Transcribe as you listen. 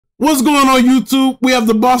What's going on, YouTube? We have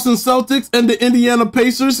the Boston Celtics and the Indiana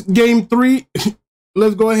Pacers, Game 3.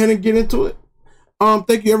 Let's go ahead and get into it.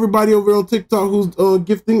 Thank you everybody over on TikTok who's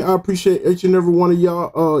gifting. I appreciate each and every one of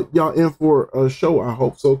y'all. Y'all in for a show. I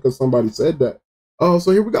hope so, because somebody said that.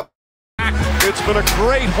 So here we go. It's been a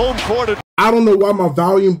great home court. I don't know why my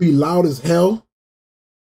volume be loud as hell.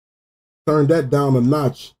 Turn that down a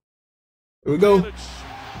notch. Here we go.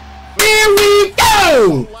 Here we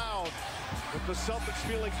go.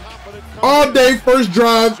 All day, first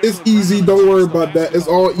drive. It's easy. Don't worry about that. It's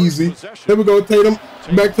all easy. Here we go. Tatum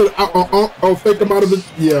back to the oh, fake him out of the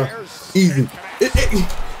easy.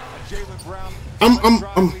 I'm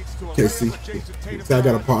okay. See, I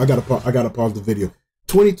gotta pause. I gotta pause the video.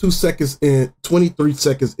 22 seconds in, 23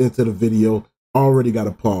 seconds into the video. Already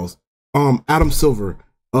gotta pause. Adam Silver,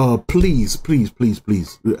 please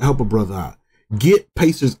help a brother out. Get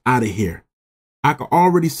Pacers out of here. I can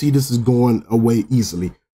already see this is going away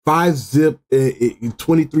easily. 5-zip,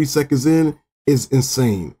 23 seconds in is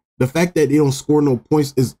insane. The fact that they don't score no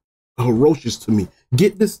points is ferocious to me.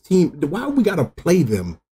 Get this team. Why we gotta play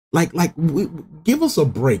them? Give us a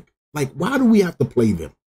break. Like, why do we have to play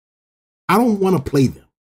them? I don't want to play them.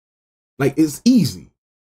 Like, it's easy.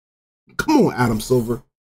 Come on, Adam Silver.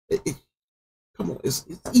 Come on, it's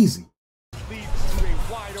easy.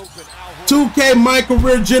 2K, my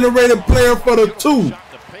career generated player for the 2.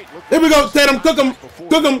 Here we go, Tatum, cook him.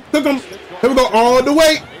 Here we go, all the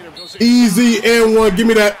way. Easy and one. Give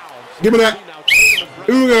me that. Give me that.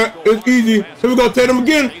 Here we go. It's easy. Here we go, Tatum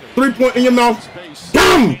again. 3-point in your mouth.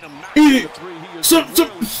 Damn! Easy.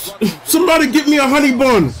 Somebody get me a honey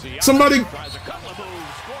bun. Somebody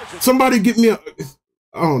get me a.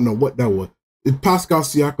 I don't know what that was. It's Pascal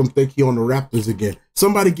Siakam think he on the Raptors again.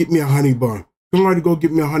 Somebody get me a honey bun. Somebody go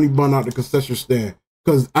get me a honey bun out the concession stand,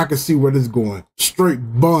 because I can see where this is going. Straight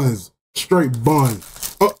buns. Straight bun.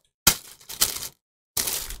 Oh.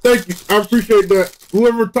 Thank you. I appreciate that.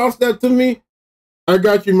 Whoever tossed that to me, I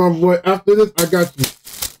got you, my boy. After this, I got you.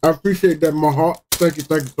 I appreciate that, my heart. Thank you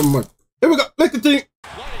so much. Here we go. Let's continue.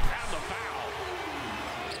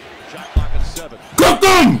 Cook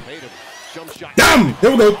them! Damn!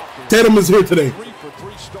 Here we go. Tatum is here today.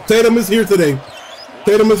 Tatum is here today.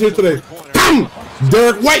 Tatum is here today.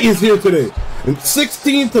 Derek White is here today. And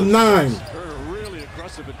 16-9.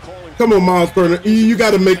 Come on, Miles Turner. You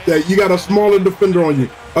got to make that. You got a smaller defender on you.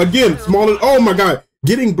 Again, smaller. Oh, my God.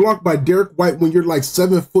 Getting blocked by Derek White when you're like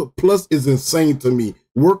 7 foot plus is insane to me.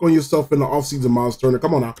 Work on yourself in the offseason, Miles Turner.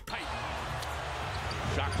 Come on now.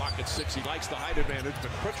 Shot clock at 6. He likes the height advantage,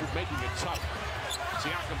 but Pritchard making it tough.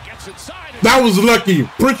 Siakam gets inside. That was lucky.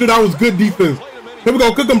 Pritchard, that was good defense. Here we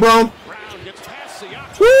go. Cook him, Brown.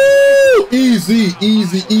 Woo! Easy.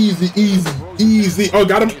 Oh,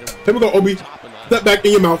 got him. Here we go, Obi. Step back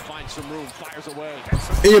in your mouth.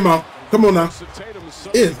 In your mouth. Come on now.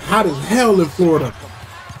 It's hot as hell in Florida.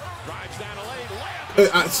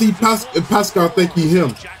 I see Pascal think he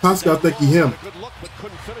him. Pascal think he him.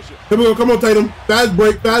 Here we go. Come on, Tatum. Fast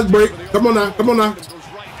break. Come on now.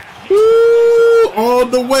 Woo! All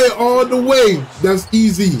the way. That's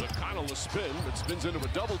easy. Spins into a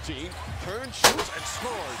double team, turns, shoots, and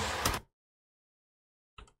scores.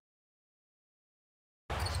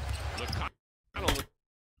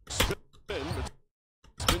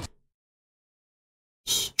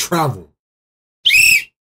 Travel.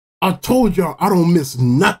 I told y'all I don't miss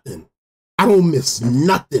nothing.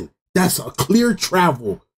 That's a clear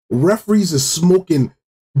travel. Referees is smoking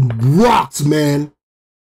rocks, man.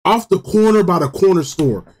 Off the corner by the corner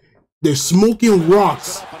store. They're smoking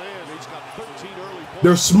rocks.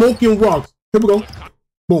 They're smoking rocks. Here we go.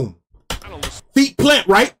 Boom. Feet plant,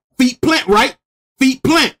 right? Feet plant.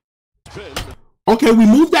 Okay, we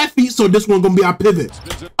moved that feet, so this one gonna be our pivot.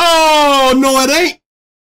 Oh, no, it ain't.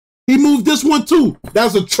 He moved this one too.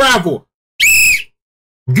 That's a travel.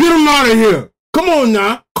 Get him out of here. Come on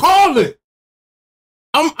now. Call it.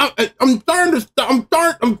 I'm starting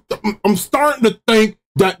to think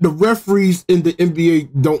that the referees in the NBA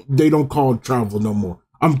don't call travel no more.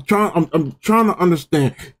 I'm trying to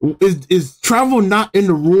understand. Is travel not in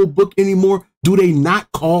the rule book anymore? Do they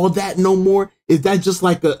not call that no more? Is that just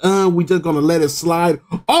like we just gonna let it slide?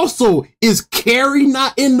 Also, is carry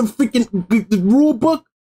not in the freaking the rule book?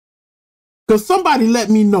 Cause somebody let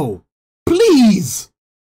me know, please.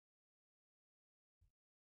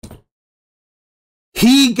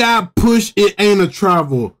 He got pushed. It ain't a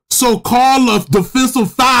travel. So call a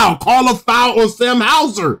defensive foul. Call a foul on Sam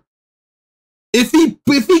Hauser. If he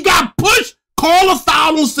got pushed, call a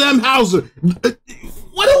foul on Sam Hauser.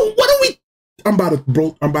 What are we? I'm about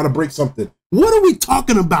to break something. What are we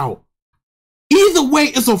talking about? Either way,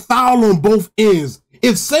 it's a foul on both ends.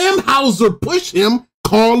 If Sam Hauser pushed him,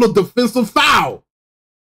 call a defensive foul.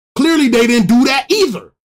 Clearly, they didn't do that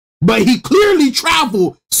either. But he clearly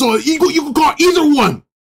traveled, so you can call either one.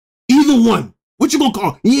 Either one. What you gonna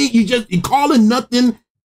call? You calling nothing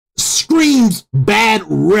screams bad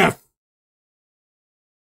ref.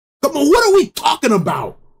 Come on, what are we talking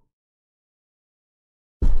about?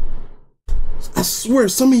 I swear,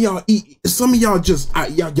 some of y'all just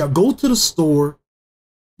y'all go to the store,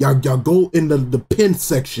 y'all go in the pen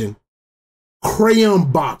section,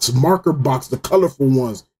 crayon box, marker box, the colorful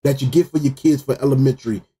ones that you get for your kids for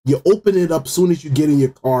elementary. You open it up soon as you get in your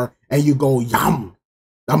car and you go, yum.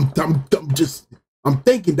 I'm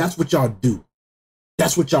thinking that's what y'all do.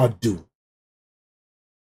 That's what y'all do.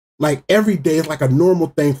 Like every day is like a normal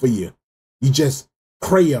thing for you. You just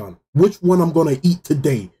crayon. Which one I'm gonna eat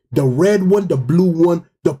today? The red one, the blue one,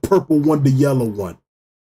 the purple one, the yellow one.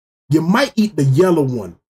 You might eat the yellow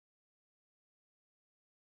one.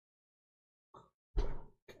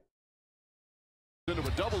 Into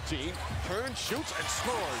a double team, turns, shoots, and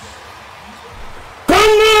scores. Come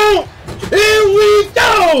on! Here we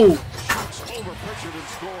go! Shoots over pressured and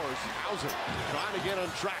scores. Hauser trying to get on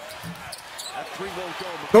track. That three won't go.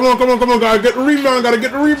 Come on. Gotta get the rebound. Gotta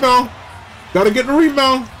get the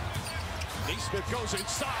rebound. Neesmith goes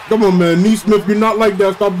inside. Come on, man. Neesmith, you're not like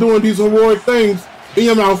that. Stop doing these heroic things in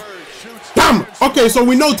your mouth. Damn! Okay, so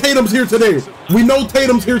we know Tatum's here today. We know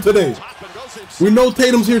Tatum's here today.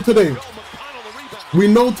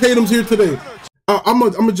 I'm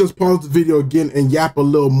gonna just pause the video again and yap a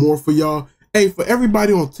little more for y'all. Hey, for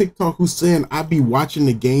everybody on TikTok who's saying I be watching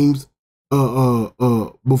the games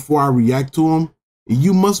before I react to them,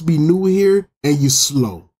 you must be new here and you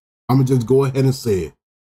slow. I'm gonna just go ahead and say it.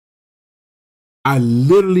 I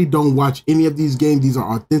literally don't watch any of these games. These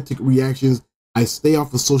are authentic reactions. I stay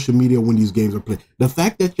off of social media when these games are played. The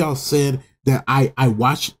fact that y'all said that I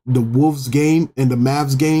watched the Wolves game and the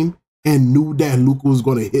Mavs game and knew that Luka was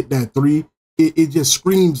going to hit that three, it just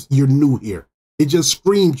screams you're new here. It just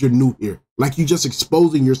screams you're new here. Like you're just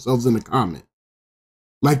exposing yourselves in the comment.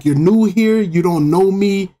 Like you're new here, you don't know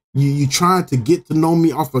me, you trying to get to know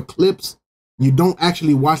me off of clips. You don't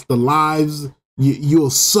actually watch the lives. You're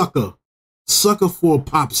a sucker. Sucker for a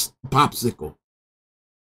popsicle.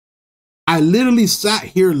 I literally sat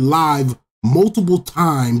here live multiple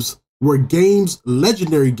times where games,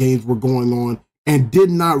 legendary games were going on and did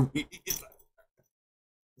not.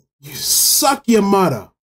 You suck your mother.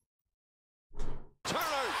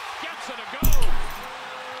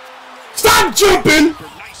 Stop jumping.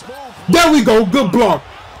 There we go. Good block.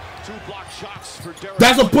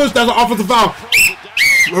 That's a push. That's an offensive foul.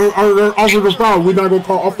 Offensive foul. We're not going to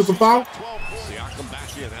call offensive foul.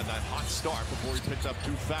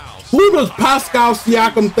 Who does Pascal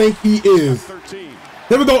Siakam think he is?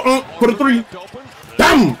 Here we go, for the three.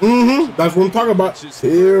 Damn! That's what I'm talking about.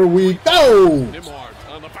 Here we go.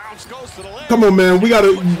 Come on, man. We got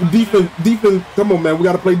to defense. Come on, man. We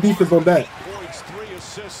got to play defense on that.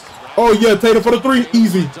 Oh, yeah. Tatum for the three.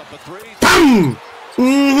 Easy. Damn!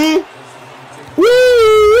 Woo!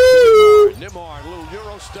 Nimard, little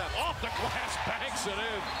Euro step off the glass, banks it in.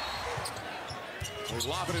 They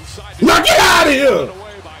lob it inside. Now get out of here!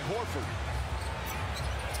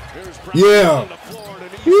 Yeah.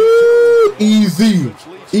 Woo! Easy.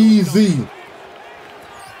 Easy.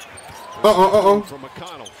 From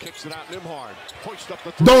McConnell, kicks it out. Nimard, pushed up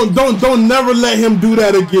the three. Don't never let him do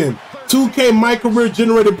that again. 2K my career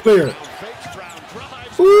generated player.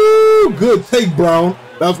 Ooh, good take, Brown.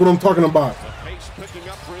 That's what I'm talking about.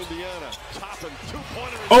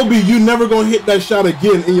 Obi, you never gonna hit that shot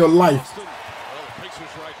again in your life.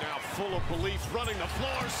 Pacers right now full of belief, running the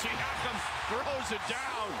floor. Siakam throws it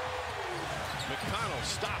down. McConnell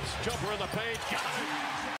stops, jumper in the paint. Got it.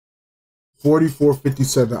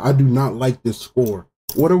 44-57. I do not like this score.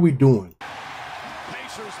 What are we doing?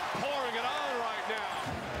 Pacers pouring it on right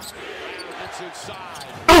now. And it's inside.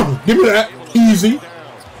 Oh, give me that. Easy.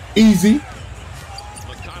 Easy.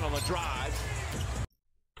 McConnell a drive.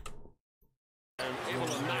 And able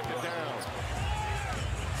to knock it down.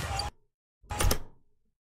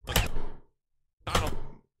 McConnell.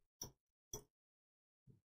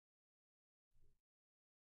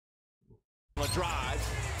 A drive.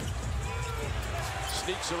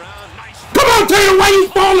 Sneaks around. Nice. Come on, Tatum. Why you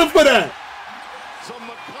falling for that? Some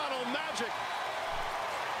McConnell magic.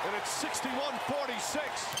 And it's 61-46.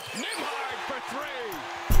 Nimard for three.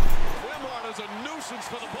 Nimard is a nuisance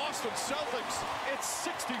for the Boston Celtics. It's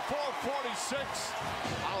 64-46.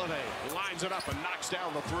 Holiday lines it up and knocks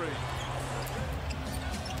down the three.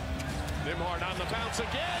 Nimard on the bounce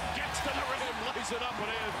again. Gets to the rim. Lays it up and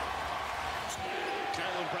in.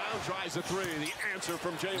 Jaylen Brown tries a three. The answer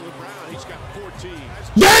from Jaylen Brown. He's got 14.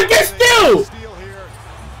 Yeah, get still. Steal here.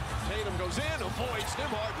 Tatum goes in, avoids.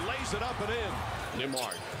 Nembhard lays it up and in.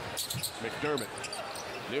 Nembhard. McDermott.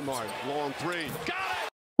 Nembhard, long three. Got it!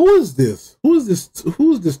 Who is this? Who is this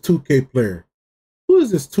 2K player? Who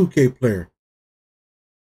is this 2K player?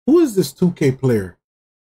 Who is this 2K player?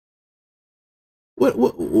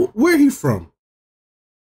 Where he from?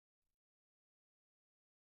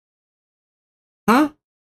 Huh?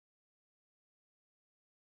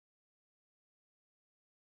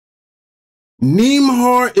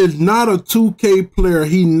 Nembhard is not a 2K player.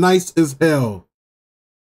 He nice as hell.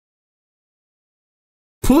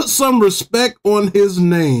 Put some respect on his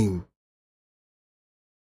name.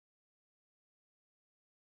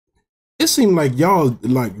 It seemed like y'all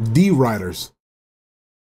like D writers.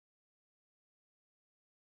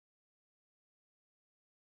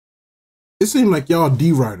 It seemed like y'all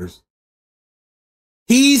D writers.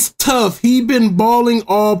 He's tough. He been balling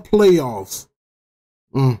all playoffs.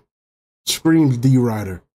 Screams D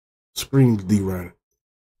writer. Screams D writer.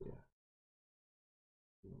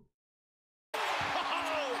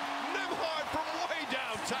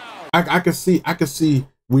 I can see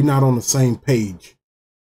we not on the same page.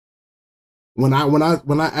 When I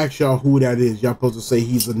ask y'all who that is, y'all supposed to say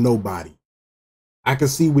he's a nobody. I can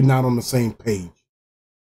see we not on the same page.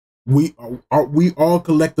 We all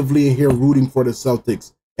collectively in here rooting for the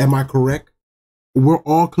Celtics. Am I correct? We're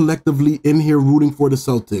all collectively in here rooting for the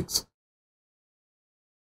Celtics.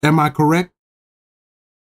 Am I correct?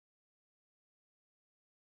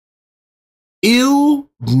 No.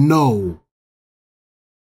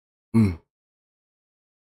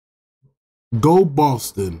 Go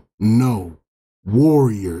Boston. No.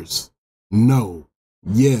 Warriors. No.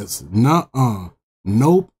 Yes. Nuh-uh.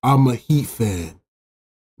 Nope. I'm a Heat fan.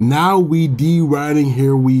 Now we D-riding.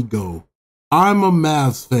 Here we go. I'm a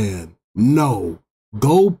Mavs fan. No.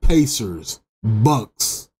 Go Pacers.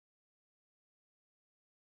 Bucks.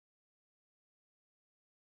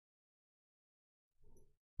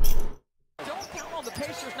 Don't count on the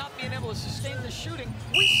Pacers not being able to sustain the shooting.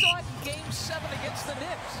 We saw it in Game 7 against the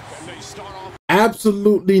Knicks. And they start off.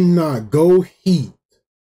 Absolutely not. Go Heat.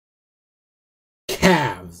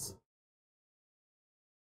 Cavs.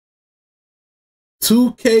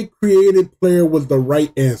 2K created player was the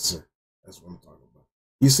right answer. That's what I'm talking about.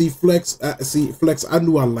 You see, Flex. Flex. I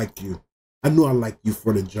knew I liked you. I knew I liked you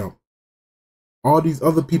for the jump. All these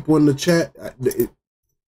other people in the chat,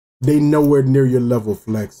 they nowhere near your level,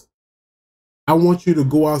 Flex. I want you to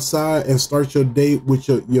go outside and start your day with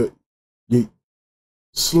your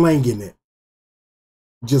slanging it.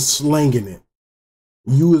 Just slanging it.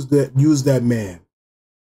 Use that man.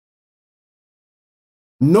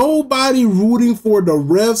 Nobody rooting for the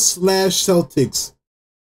refs / Celtics.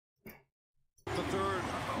 The third,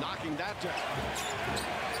 knocking that down.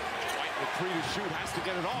 White with three to shoot, has to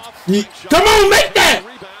get it off. Come on, make that!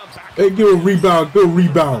 Hey, give a rebound. Good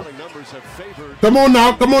rebound. Come on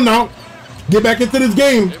now. Come on now. Get back into this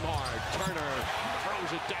game. Nembhard, Turner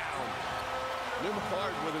throws it down.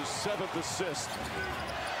 Nembhard with his 7th assist.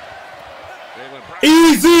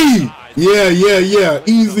 Easy. Yeah.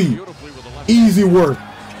 Easy. Easy work.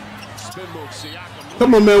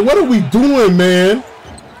 Come on, man. What are we doing, man?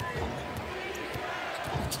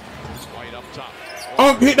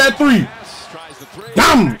 Oh, hit that three.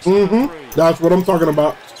 Damn. That's what I'm talking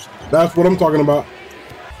about. That's what I'm talking about.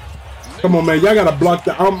 Come on, man. Y'all got to block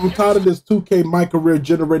that. I'm tired of this 2K my career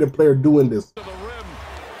generated player doing this.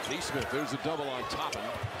 Smith, there's a double on top.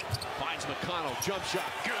 Finds McConnell. Jump shot.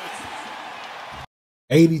 Good.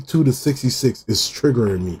 82 to 66 is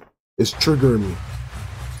triggering me. It's triggering me.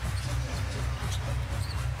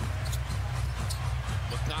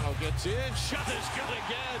 McConnell gets in. Shot is good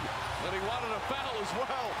again. And he wanted a foul as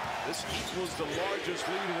well. This equals the largest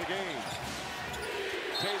lead in the game.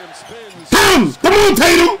 Tatum spins. Damn! Come on,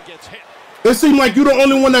 Tatum! It seemed like you're the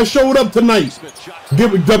only one that showed up tonight.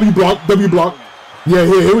 Give it W block. Yeah,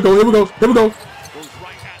 here we go.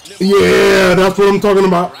 Yeah, that's what I'm talking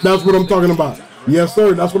about. That's what I'm talking about. Yes,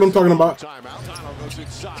 sir. That's what I'm talking about.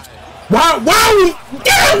 Wow!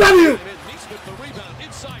 Get out of here!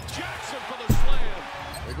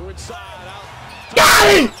 Got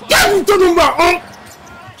it! That's what I'm talking about,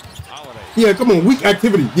 Yeah, come on. Weak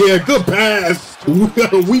activity. Yeah, good pass.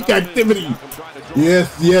 Weak activity.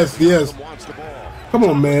 Yes. Come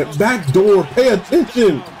on, man. Back door. Pay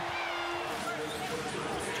attention.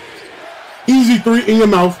 Easy three in your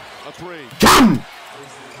mouth. Come!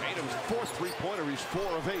 Tatum's 4th three-pointer. He's 4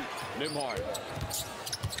 of 8. Nembhard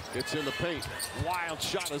gets in the paint. Wild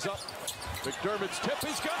shot is up. McDermott's tip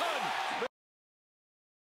is gone.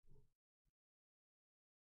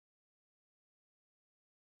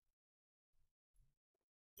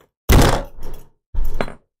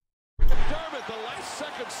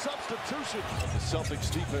 second substitution. The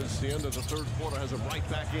Celtics defense, the end of the third quarter, has him right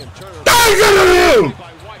back in. Turner by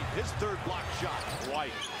White. His third block shot.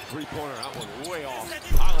 White, three-pointer. That one way off.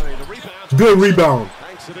 Holiday, the rebound. Good rebound.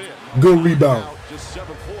 Banks it in. Good rebound. Just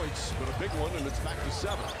 7 points, but a big one, and it's back to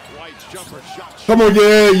 7. White's jumper shot. Come on,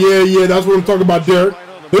 yeah. That's what I'm talking about, Derek.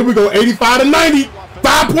 Here we go, 85 to 90.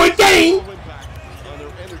 5-point game. On their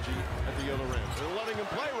energy at the other end. They're letting him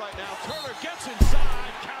play right now. Turner gets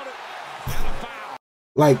inside, count it, and a foul.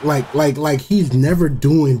 Like he's never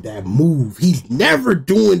doing that move. He's never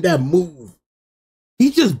doing that move. He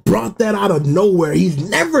just brought that out of nowhere. He's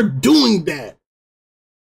never doing that.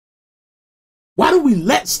 Why do we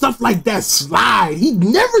let stuff like that slide? He's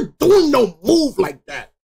never doing no move like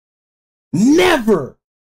that. Never.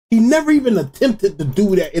 He never even attempted to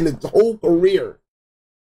do that in his whole career.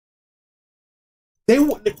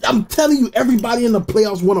 I'm telling you, everybody in the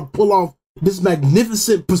playoffs want to pull off this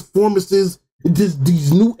magnificent performances,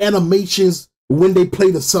 these new animations when they play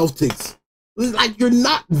the Celtics. Like, you're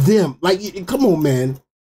not them. Like, come on, man.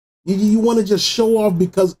 You want to just show off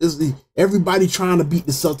because it's everybody trying to beat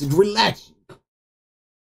the Celtics. Relax.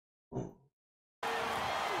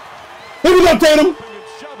 Here we go, Tatum.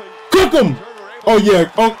 Cook him. Oh, yeah.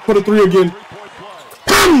 For the 3 again.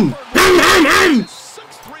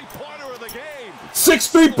 6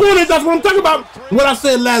 3-pointers. That's what I'm talking about. What I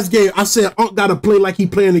said last game, I said Unc got to play like he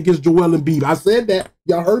playing against Joel Embiid. I said that.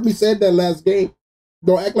 Y'all heard me say that last game.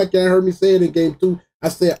 Don't act like y'all heard me say it in game 2. I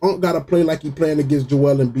said Unc got to play like he playing against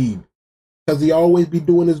Joel Embiid. Because he always be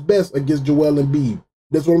doing his best against Joel Embiid.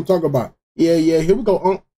 That's what I'm talking about. Yeah. Here we go,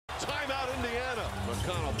 Unc. Timeout, Indiana.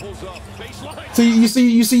 McConnell pulls up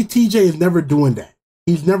baseline. You see, TJ is never doing that.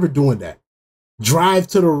 He's never doing that. Drive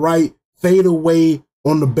to the right, fade away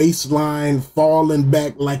on the baseline, falling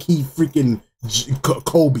back like he freaking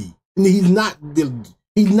Kobe. And he's not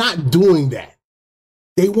doing that.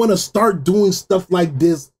 They want to start doing stuff like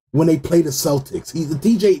this when they play the Celtics.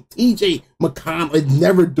 TJ McConnell is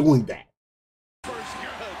never doing that. First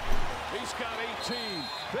good. He's got 18.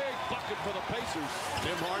 Big bucket for the Pacers.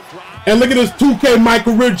 Nimhard drive. And look at this 2K my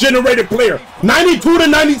career generated player. 92 to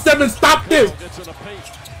 97. Stop this.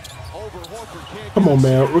 Come on,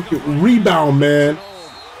 man. Rebound, man.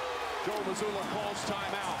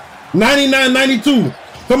 99-92.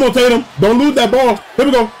 Come on, Tatum. Don't lose that ball. Here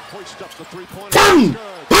we go. Come!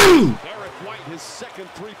 Eric White, his second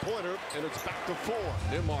three-pointer, and it's back to 4.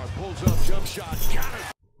 Nimhard pulls up, jump shot, got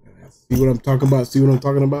it. See what I'm talking about? See what I'm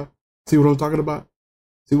talking about? See what I'm talking about?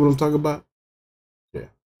 See what I'm talking about? Yeah,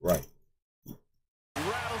 right.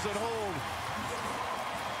 Rattles it home.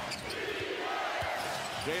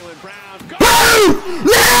 Jaylen Brown.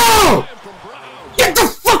 No! Get the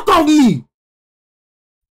fuck off me!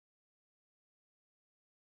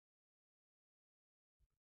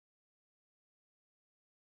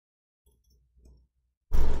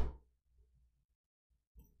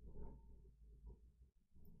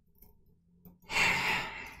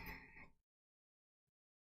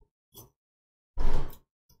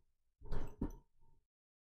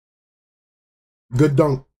 Good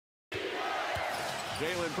dunk.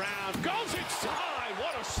 Jaylen Brown goes inside.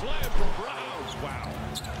 What a slam from Brown. Wow.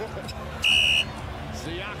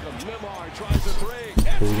 Siakam, Nimhard tries a 3.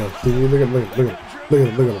 Here we go. See, look at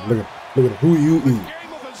him. Who you eat?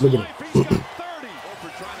 Look at him.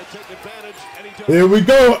 Here we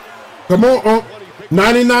go. Come on,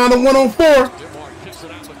 99 to 104. Nimhard kicks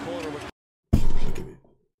it out the corner. Look at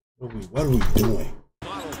it. What are we doing? They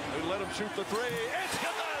let him shoot the 3. It's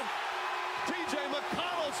good. TJ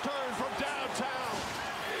McConnell's turn from downtown.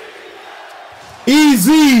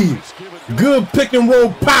 Easy. Good pick and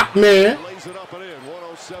roll pop, man. Lays it up and in.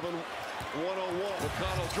 107, 101.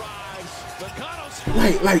 McConnell drives. McConnell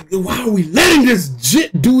scores. Like, why are we letting this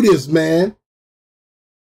jit do this, man?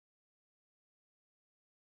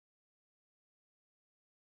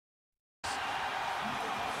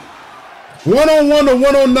 One-on-1 to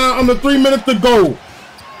 109 under 3 minutes to go.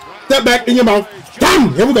 Step back in your mouth.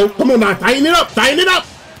 Damn, here we go. Come on now. Tighten it up. Tighten it up.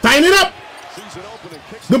 Tighten it up.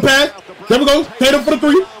 Good pass. There we go. Tatum for the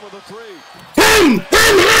 3. Ham.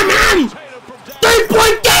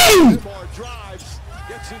 3-point game.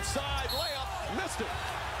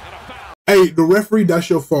 Hey, the referee, that's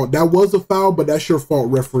your fault. That was a foul, but that's your fault,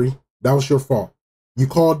 referee. That was your fault. You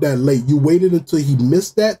called that late. You waited until he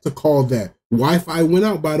missed that to call that. Wi-Fi went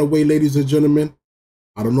out, by the way, ladies and gentlemen.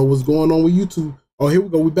 I don't know what's going on with YouTube. Oh, here we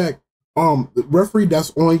go. We back. Referee,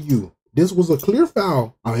 that's on you. This was a clear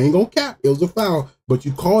foul. I ain't gonna cap. It was a foul, but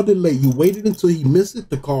you called it late. You waited until he missed it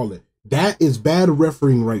to call it. That is bad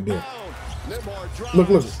refereeing right there. Look.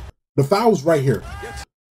 The foul's right here.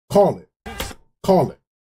 Call it. Call it.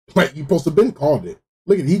 Like, you supposed to have been called it.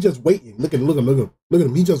 Look at him. He just waiting. Look at him. Look at him. Look at him. Look at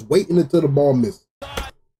him. He just waiting until the ball missed.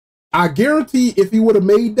 I guarantee if he would have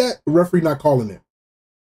made that, the referee not calling it.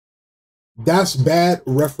 That's bad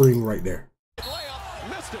refereeing right there. Layup,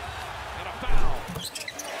 missed it, and a foul.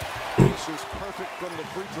 This is perfect from the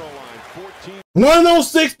free throw line. 14.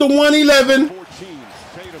 106 to 111. 14.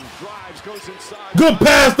 Tatum drives, goes inside. Good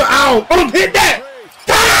pass to Al. Oh, hit that.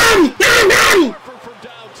 Damn! From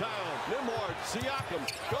downtown. Nimhard, Siakam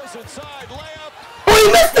goes inside, layup. Oh,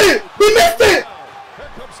 he missed it. He missed it.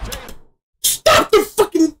 Here comes Tatum. Stop the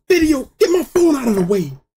fucking video. Get my phone out of the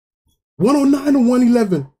way. 109 to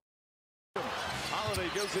 111. Holiday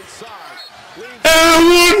goes inside. And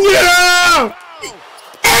one, yeah!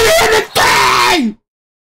 And everything!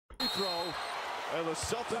 Throw, and the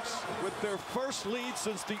Celtics with their first lead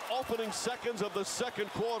since the opening seconds of the second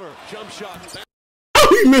quarter. Jump shot.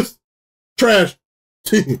 Oh, he missed. Trash.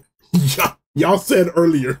 Y'all said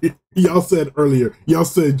earlier. Y'all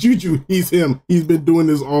said Juju, he's him. He's been doing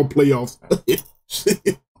this all playoffs.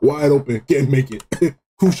 Wide open. Can't make it.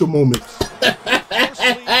 Crucial moment. Look at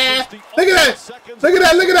that. Look at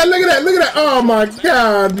that. Oh my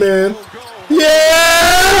God, man.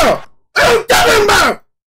 Yeah! I'm talking about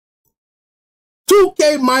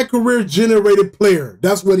 2K my career generated player.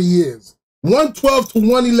 That's what he is. 112 to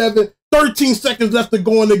 111. 13 seconds left to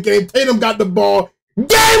go in the game. Tatum got the ball. Game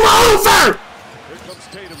over! Here comes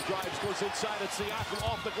Tatum, drives, goes inside, and Siakam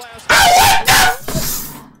off the glass.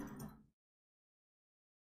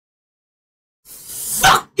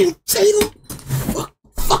 Fucking Tatum.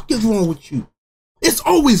 Fuck is wrong with you? It's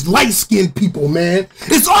always light-skinned people, man.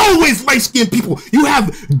 It's always light-skinned people. You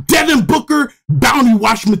have Devin Booker, bounty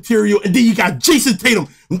watch material, and then you got Jason Tatum,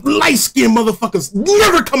 light-skinned motherfuckers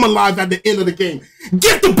never come alive at the end of the game.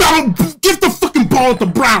 Get the fucking ball to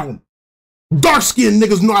Brown. Dark-skinned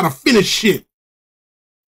niggas know how to finish shit.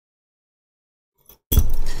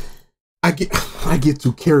 I get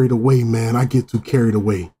too carried away, man. I get too carried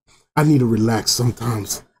away. I need to relax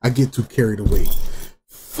sometimes. I get too carried away.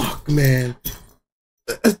 Fuck, man.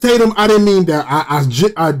 Tatum, I didn't mean that.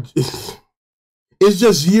 It's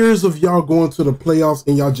just years of y'all going to the playoffs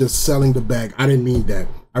and y'all just selling the bag. I didn't mean that.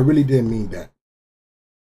 I really didn't mean that.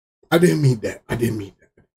 I didn't mean that. I didn't mean that.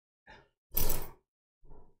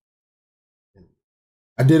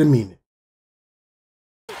 I didn't mean it.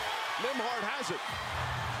 Nimhard has it.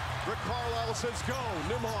 Rick Carlisle says go.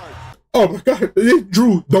 Nimhard. Oh my God.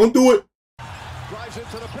 Drew, don't do it. Drives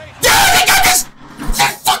into the paint. Yeah, they got this.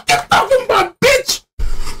 Fucking talking about, bitch.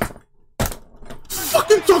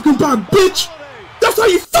 Fucking talking about, bitch. That's how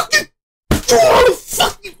you fucking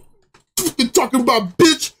fucking talking about,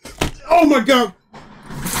 bitch. Oh my God.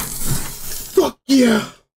 Fuck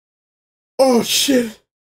yeah. Oh shit.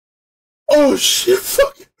 Oh shit.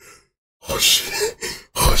 Fuck. Oh shit.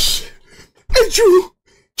 Oh shit. Hey Drew.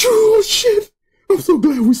 Oh shit. I'm so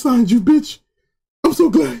glad we signed you, bitch. I'm so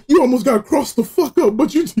glad. You almost got crossed the fuck up,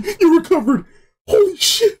 but you recovered. Holy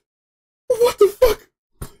shit. What the fuck?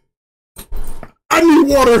 I need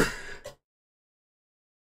water.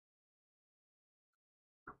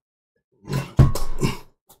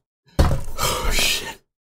 Oh shit.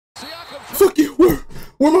 Fuck you.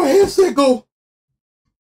 Where my handset go?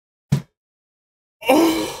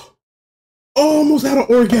 Oh, almost had an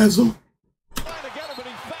orgasm.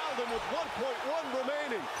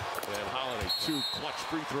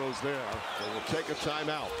 Free throws there. They will take a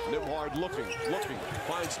timeout. Nimhard looking,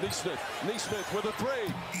 finds Neesmith. Neesmith with a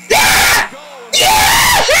three. Yeah!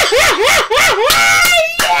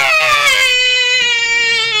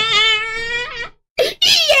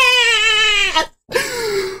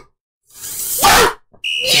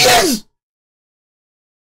 Yes!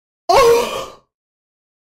 Oh!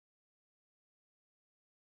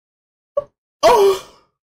 Oh!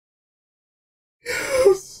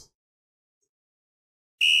 Yes!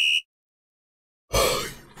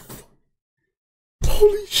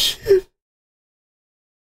 Holy shit.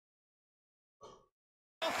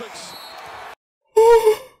 Celtics.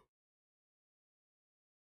 Oh.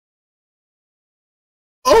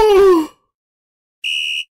 Oh.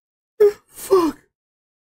 Fuck.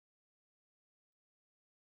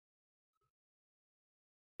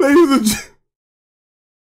 Ladies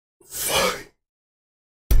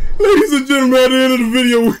and gentlemen, at the end of the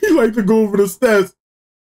video, we like to go over the stats.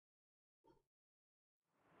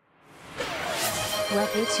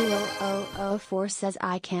 Rep82004 says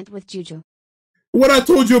I can't with Juju. What I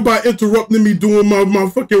told you about interrupting me doing my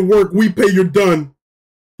fucking work, we pay, you're done.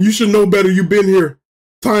 You should know better, you've been here.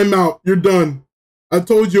 Time out, you're done. I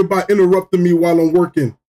told you about interrupting me while I'm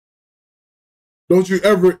working. Don't you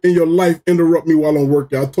ever in your life interrupt me while I'm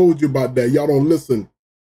working. I told you about that, y'all don't listen.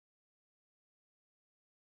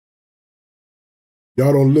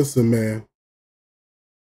 Y'all don't listen, man.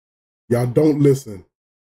 Y'all don't listen.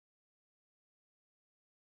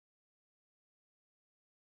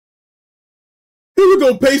 Here we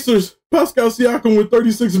go, Pacers. Pascal Siakam with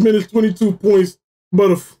 36 minutes, 22 points.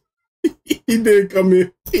 But he didn't come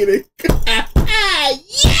in. He didn't come.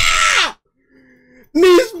 Yeah!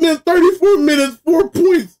 Neesmith, 34 minutes, 4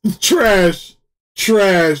 points. Trash.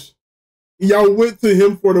 Trash. Y'all went to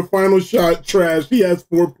him for the final shot. Trash. He has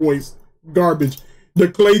 4 points. Garbage. The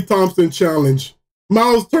Klay Thompson challenge.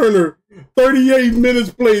 Miles Turner, 38 minutes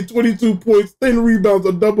played, 22 points, 10 rebounds,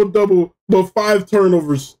 a double-double, but 5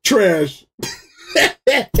 turnovers. Trash.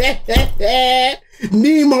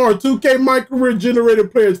 Neymar, 2K My Career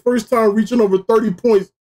generated players, first time reaching over 30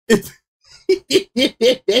 points.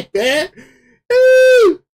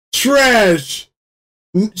 Trash.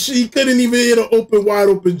 She couldn't even hit an wide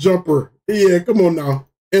open jumper. Yeah, come on now.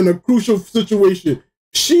 In a crucial situation.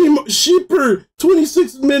 Sheeper,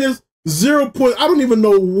 26 minutes, 0 points. I don't even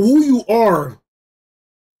know who you are.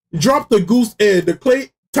 Drop the goose egg. The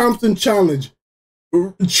Klay Thompson challenge.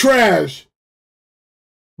 Trash.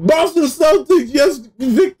 Boston Celtics, yes,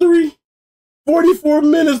 victory. 44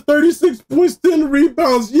 minutes, 36 points, 10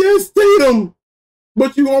 rebounds. Yes, Tatum.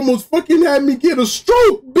 But you almost fucking had me get a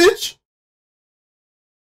stroke, bitch.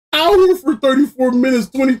 Hour for 34 minutes,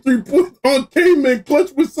 23 points on K-Man,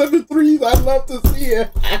 clutch with 7 threes. I love to see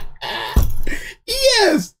it.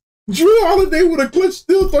 Yes. Drew Holiday with a clutch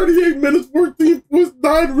steal, 38 minutes, 14 points,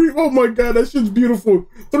 9 rebounds. Oh my God, that shit's beautiful.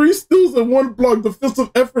 3 steals and 1 block.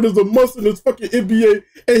 Defensive effort is a must in this fucking NBA,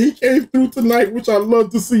 and he came through tonight, which I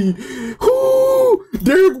love to see. Whoo!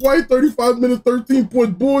 Derek White, 35 minutes, 13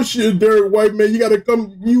 points. Bullshit, Derek White, man. You gotta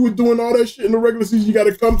come. You were doing all that shit in the regular season. You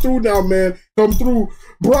gotta come through now, man. Come through.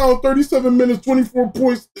 Brown, 37 minutes, 24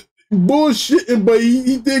 points. Bullshitting, but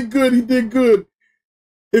he did good. He did good.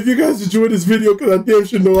 If you guys enjoyed this video, because I damn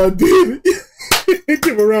sure know I did,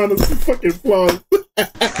 give a round of fucking applause. Yeah!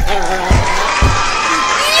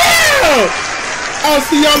 I'll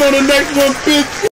see y'all on the next one, bitch.